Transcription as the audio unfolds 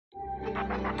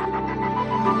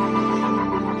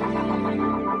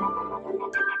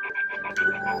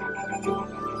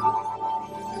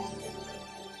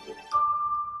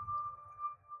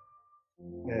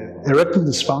Erectile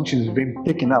dysfunction has been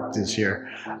picking up this year,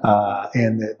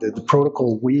 and the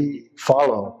protocol we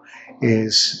follow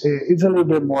is a little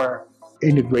bit more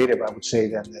integrative, I would say,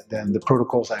 than the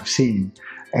protocols I've seen.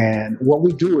 And what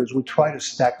we do is we try to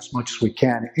stack as much as we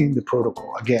can in the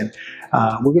protocol. Again,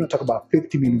 we're going to talk about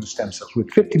 50 million stem cells.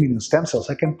 With 50 million stem cells,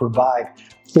 I can provide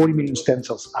 40 million stem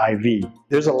cells IV.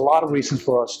 There's a lot of reasons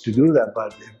for us to do that,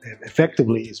 but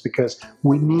effectively it's because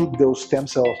we need those stem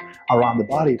cells around the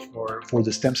body for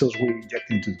the stem cells we inject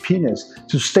into the penis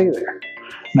to stay there.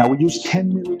 Now we use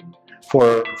 10 million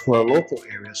for a local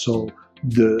area, so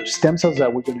the stem cells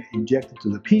that we're going to inject into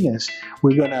the penis,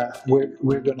 we're going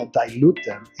to dilute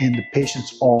them in the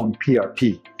patient's own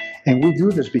PRP. And we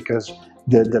do this because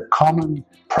the common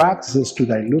practice is to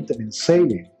dilute them in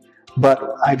saline. But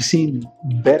I've seen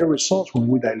better results when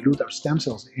we dilute our stem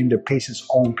cells in the patient's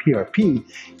own PRP,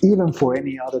 even for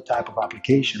any other type of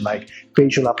application, like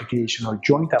facial application or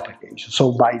joint application.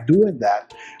 So by doing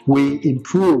that, we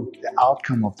improve the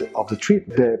outcome of the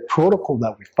treatment. The protocol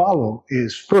that we follow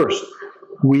is, first,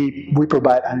 we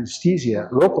provide anesthesia,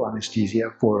 local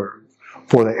anesthesia for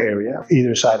the area,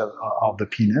 either side of the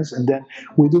penis, and then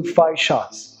we do 5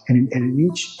 shots. And in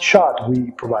each shot,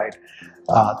 we provide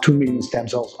 2 million stem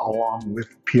cells along with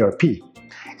PRP.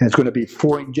 And it's going to be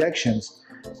 4 injections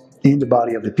in the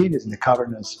body of the penis, in the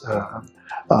cavernous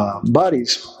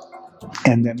bodies,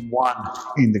 and then 1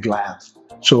 in the glands.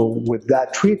 So with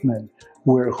that treatment,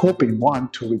 we're hoping, 1,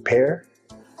 to repair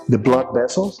the blood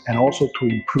vessels and also to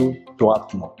improve blood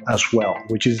flow as well,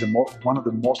 which is one of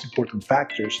the most important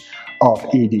factors of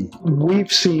ED.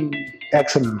 We've seen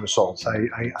excellent results.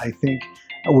 I think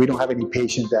we don't have any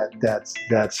patient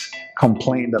that's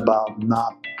complained about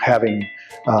not having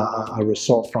a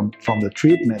result from the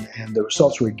treatment, and the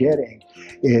results we're getting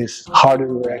is harder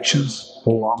erections,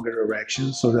 longer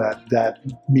erections. So that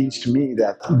means to me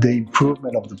that the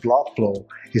improvement of the blood flow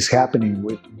is happening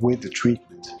with the treatment.